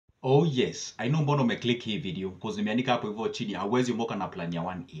Oh yes, I know mbona umeclick hii video because nimeandika hapo hivyo chini Huwezi Omoka na plan ya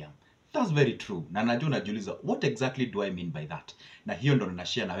 1 year. That's very true. Na najua unajiuliza what exactly do I mean by that? Na hiyo ndo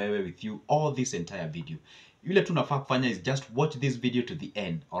ninashare na wewe with you all this entire video. Yule tu nafaa kufanya is just watch this video to the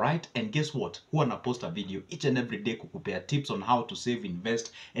end, alright? And guess what? Huwa na post a video each and every day kukupea tips on how to save,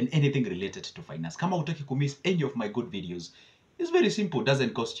 invest and anything related to finance. Kama hutaki kumiss any of my good videos, it's very simple,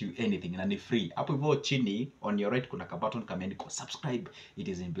 doesn't cost you anything na ni free. Hapo hivyo chini on your right kuna ka button kameandikwa subscribe, it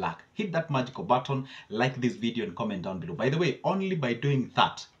is in black. Hit that magical button, like this video and comment down below. By the way, only by doing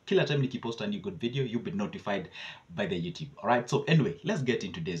that, kila time nikipost a new good video, you'll be notified by the YouTube. Alright, so anyway, let's get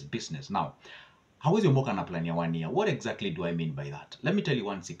into today's business now. Huwezi Omoka na plan ya 1 year. What exactly do I mean by that? Let me tell you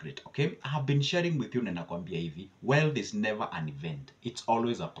one secret, okay? I have been sharing with you na nakwambia hivi, wealth is never an event. It's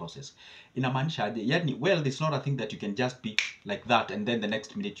always a process. Inamaanisha aje? Yani, wealth is not a thing that you can just be like that and then the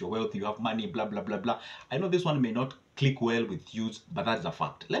next minute you're wealthy, you have money, blah, blah, blah, blah. I know this one may not click well with you, but that's a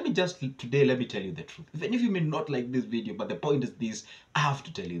fact. Let me tell you the truth. Even if you may not like this video, but the point is this, I have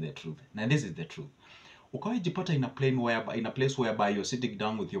to tell you the truth. Now this is the truth. Ukawajipata in a place whereby you're sitting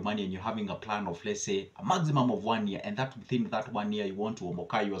down with your money and you're having a plan of, let's say, a maximum of 1 year, and that within that 1 year you want to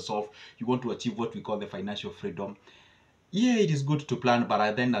omoka yourself, you want to achieve what we call the financial freedom. Yeah, it is good to plan,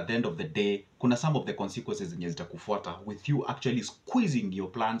 but then at the end of the day, kuna some of the consequences zenye zitakufuata with you actually squeezing your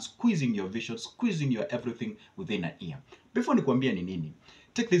plan, squeezing your vision, squeezing your everything within a year. Before nikwambia ni nini,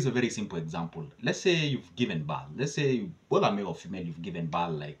 take this a very simple example. Let's say you've given birth. Let's say, whether male or female, you've given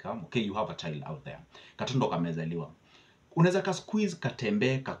birth, like, okay, you have a child out there. Katoto kamezaliwa. Unaweza ka squeeze,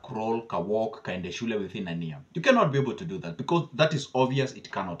 katembe, ka crawl, ka walk, kaende shule within a year. You cannot be able to do that because that is obvious,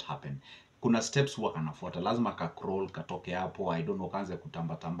 it cannot happen. Kuna steps huwa kanafuata, lazima ka crawl, katoke hapo, I don't know, kaanze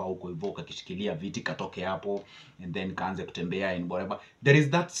kutamba huko hivyo, kakishikilia viti, katoke hapo, and then kaanze kutembea and whatever. There is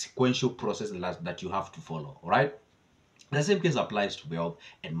that sequential process that you have to follow, alright? The same case applies to wealth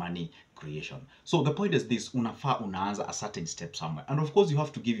and money creation. So the point is this, unafaa unaanza a certain step somewhere. And of course you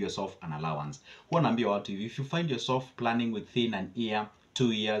have to give yourself an allowance. Huwa naambia watu, if you find yourself planning within an year,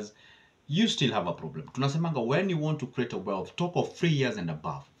 2 years, you still have a problem. Tunasemanga when you want to create a wealth, talk of 3 years and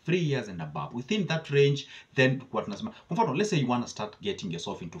above. 3 years and above. Within that range, then what tunasema. Kwa mfano, let's say you want to start getting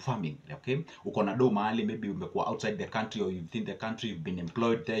yourself into farming, okay? Uko na do mahali, maybe umekuwa outside the country or within the country, you've been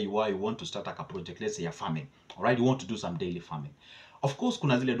employed there, you want to start a project, let's say a farming. All right, you want to do some daily farming. Of course,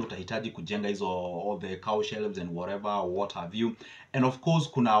 kuna zile do utahitaji kujenga hizo all the cow shelves and whatever, what have you. And of course,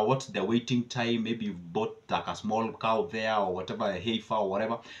 kuna what's the waiting time, maybe you've bought like a small cow there or whatever, a heifer or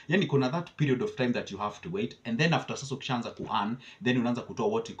whatever. Yani kuna that period of time that you have to wait. And then after sasa ukishaanza ku-earn, then unaanza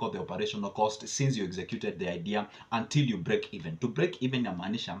kutoa what we call the operational cost since you executed the idea until you break even. To break even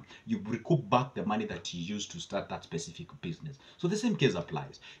inamaanisha you recoup back the money that you used to start that specific business. So the same case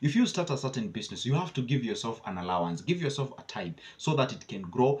applies. If you start a certain business, you have to give yourself an allowance, give yourself a time so that it can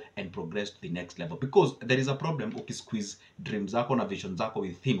grow and progress to the next level. Because there is a problem, ukisqueeze dreams zako na vision zako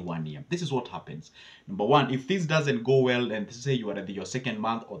within 1 year. This is what happens. Number one, if this doesn't go well and say you are at your 2nd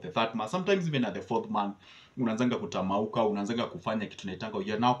month or the 3rd month, sometimes even at the 4th month, unaanzanga kutamauka, unaanzanga kufanya kitu naitanga,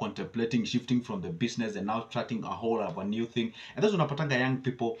 you're now contemplating shifting from the business and now starting a whole of a new thing. And that's unapatanga young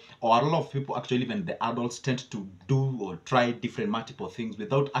people or a lot of people, actually even the adults, tend to do or try different multiple things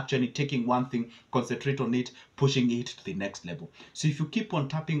without actually taking one thing, concentrate on it, pushing it to the next level. So if you keep on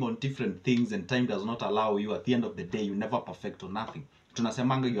tapping on different things and time does not allow you, at the end of the day, you never perfect on nothing.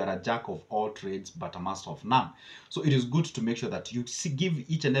 Tunasemanga you are a jack of all trades but a master of none. So it is good to make sure that you give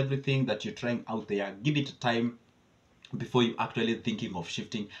each and everything that you're trying out there, give it time before you actually thinking of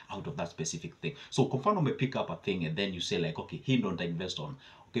shifting out of that specific thing. So kwa mfano ume pick up a thing and then you say like, okay, hii don't invest on.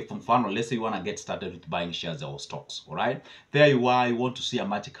 Okay, from mfano, let's say you want to get started with buying shares or stocks, all right? There you are, you want to see a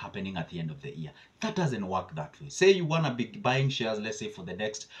magic happening at the end of the year. That doesn't work that way. Say you want to be buying shares, let's say for the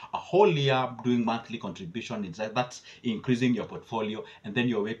next a whole year, doing monthly contribution, it's like that's increasing your portfolio, and then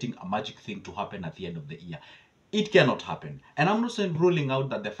you're waiting a magic thing to happen at the end of the year. It cannot happen. And I'm not saying ruling out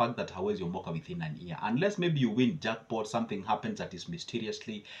that the fact that Huwezi Omoka within an year, unless maybe you win jackpot, something happens that is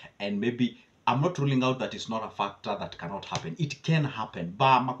mysteriously, and maybe I'm not ruling out that it's not a factor that cannot happen. It can happen.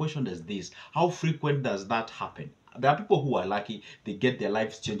 But my question is this: how frequent does that happen? There are people who are lucky, they get their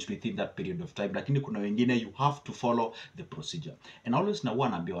lives changed within that period of time. Lakini kuna wengine, you have to follow the procedure. And always na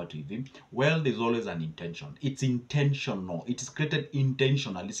naambia watu hivi, wealth is always an intention. It's intentional. It is created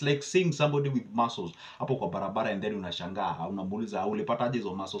intentional. It's like seeing somebody with muscles hapo kwa barabara and then unashangaa, unamuuliza ulipataje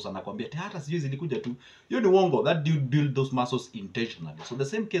hizo muscles, anakuambia hata sijui zilikuja tu. Hiyo ni uongo. That dude build those muscles intentionally. So the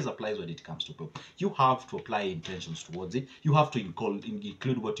same case applies when it comes to people. You have to apply intentions towards it. You have to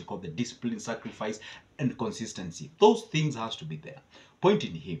include what you call the discipline, sacrifice, and consistency. Those things has to be there. point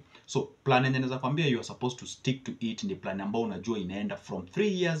in hii. So plan yenye naweza kwambia you are supposed to stick to it ni plan ambayo unajua inaenda from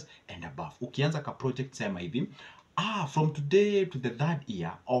 3 years and above. Ukianza ka project sema hivi, from today to the third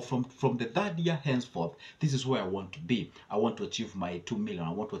year, or from the third year henceforth, this is where I want to be. I want to achieve my 2 million,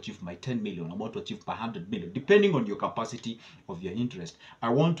 I want to achieve my 10 million, I want to achieve my 100 million, depending on your capacity of your interest. I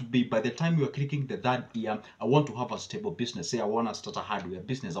want to be, by the time you are clicking the third year, I want to have a stable business. Say I want to start a hardware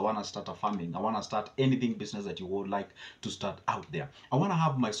business, I want to start a farming, I want to start anything business that you would like to start out there. I want to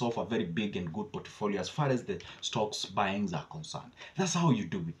have myself a very big and good portfolio as far as the stocks buyings are concerned. That's how you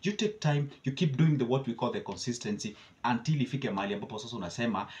do it. You take time, you keep doing what we call the consistency until ifike mahali ambapo sasa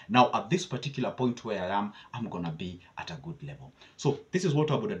unasema, now at this particular point where I am, I'm gonna be at a good level. So this is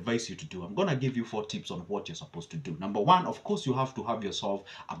what I would advise you to do. I'm gonna give you 4 tips on what you're supposed to do. Number 1, of course, you have to have yourself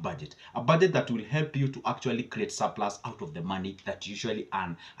a budget that will help you to actually create surplus out of the money that you usually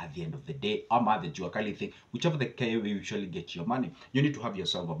earn at the end of the day, or the juakali thing, whichever the way you usually get your money. You need to have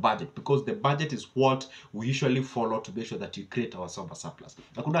yourself a budget, because the budget is what we usually follow to make sure that you create ourselves a surplus.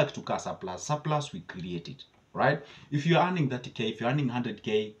 Hakuna kitu ka surplus, we create it. Right? If you're earning 30k, if you're earning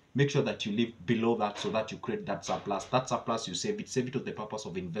 100k, make sure that you live below that so that you create that surplus. That surplus, you save it to the purpose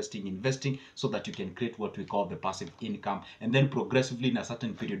of investing so that you can create what we call the passive income. And then progressively in a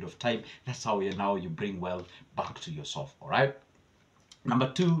certain period of time, that's how you bring wealth back to yourself. All right?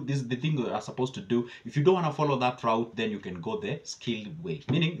 Number 2, this is the thing you are supposed to do. If you don't want to follow that route, then you can go the skilled way,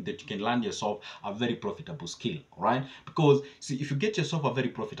 meaning that you can learn yourself a very profitable skill, all right? Because see, if you get yourself a very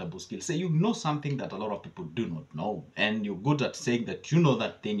profitable skill, say you know something that a lot of people do not know, and you're good at saying that you know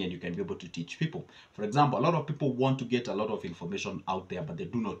that thing and you can be able to teach people. For example, a lot of people want to get a lot of information out there, but they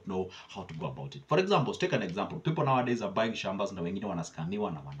do not know how to go about it. For example, take an example. People nowadays are buying shambas na wengine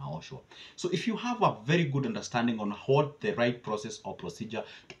wanaskamiwa na wanaoshwa. So if you have a very good understanding on what the right process or procedure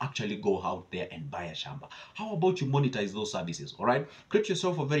to actually go out there and buy a shamba, how about you monetize those services? All right, create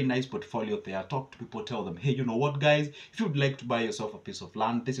yourself a very nice portfolio there. Talk to people, tell them, hey, you know what, guys, if you'd like to buy yourself a piece of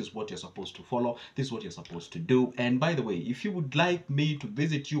land, this is what you're supposed to follow, this is what you're supposed to do. And by the way, if you would like me to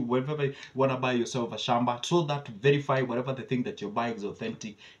visit you wherever you want to buy yourself a shamba, so that to verify whatever the thing that you're buying is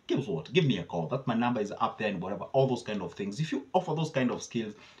authentic, give me a call. That my number is up there, and whatever, all those kind of things. If you offer those kind of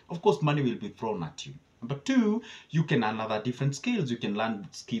skills, of course money will be thrown at you. Number 2, you can learn other different skills. You can learn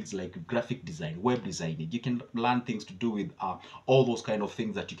skills like graphic design, web designing. You can learn things to do with all those kind of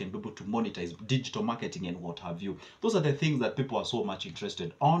things that you can be able to monetize, digital marketing and what have you. Those are the things that people are so much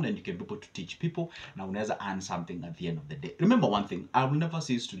interested on, and you can be able to teach people. Now, unaweza earn something at the end of the day. Remember one thing, I will never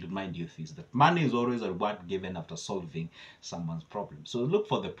cease to remind you this, that money is always a reward given after solving someone's problem. So look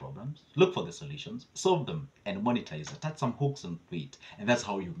for the problems, look for the solutions, solve them, and monetize, attach some hooks and it, and that's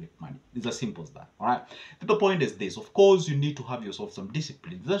how you make money. It's as simple as that. All right. The point is this: of course, you need to have yourself some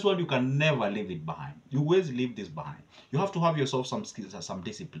discipline. That's why you can never leave it behind. You always leave this behind. You have to have yourself some skills, some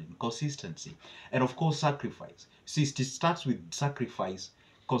discipline, consistency, and of course, sacrifice. See, it starts with sacrifice,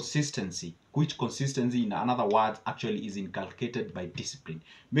 consistency, which consistency, in another words, actually is inculcated by discipline.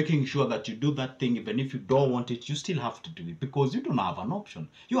 Making sure that you do that thing, even if you don't want it, you still have to do it, because you don't have an option.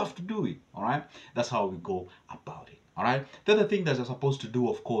 You have to do it. All right. That's how we go about it. All right. The other thing that you're supposed to do,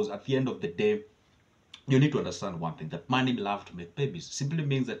 of course, at the end of the day, you need to understand one thing, that money love to make babies simply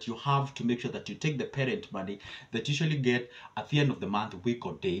means that you have to make sure that you take the parent money that you usually get at the end of the month, week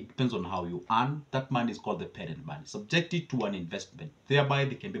or day, depends on how you earn. That money is called the parent money. Subject it to an investment. Thereby,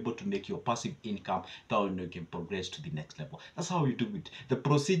 they can be able to make your passive income that you can progress to the next level. That's how you do it. The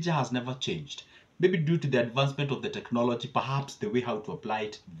procedure has never changed. Maybe due to the advancement of the technology, perhaps the way how to apply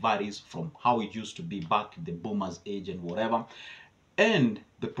it varies from how it used to be back in the boomers age and whatever. And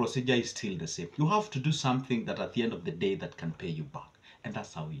the procedure is still the same. You have to do something that at the end of the day that can pay you back. And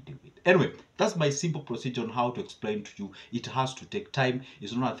that's how you do it. Anyway, that's my simple procedure on how to explain to you. It has to take time.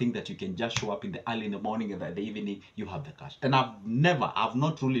 It's not a thing that you can just show up in the early in the morning and at the evening you have the cash. And I've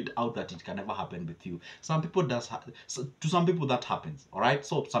not ruled it out that it can never happen with you. Some people to some people that happens. All right.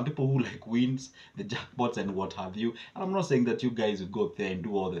 So some people who like wins the jackpots and what have you. And I'm not saying that you guys will go there and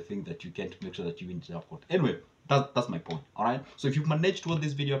do all the things that you can to make sure that you win the jackpot. Anyway, that's my point. All right. So if you've managed to watch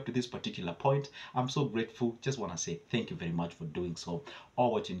this video up to this particular point, I'm so grateful. Just want to say thank you very much for doing so.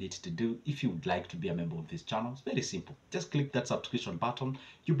 All what you need to do, if you would like to be a member of this channel, it's very simple. Just click that subscription button.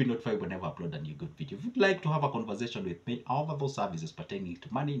 You'll be notified whenever I upload a new good video. If you'd like to have a conversation with me, I offer those services pertaining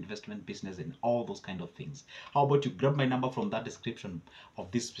to money, investment, business, and all those kind of things. How about you grab my number from that description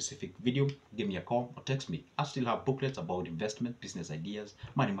of this specific video, give me a call or text me. I still have booklets about investment, business ideas,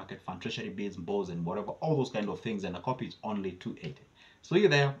 money market fund, treasury bills, bonds, and whatever, all those kind of things, and a copy is only $280. So you're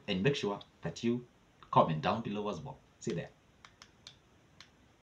there, and make sure that you comment down below as well. See you there.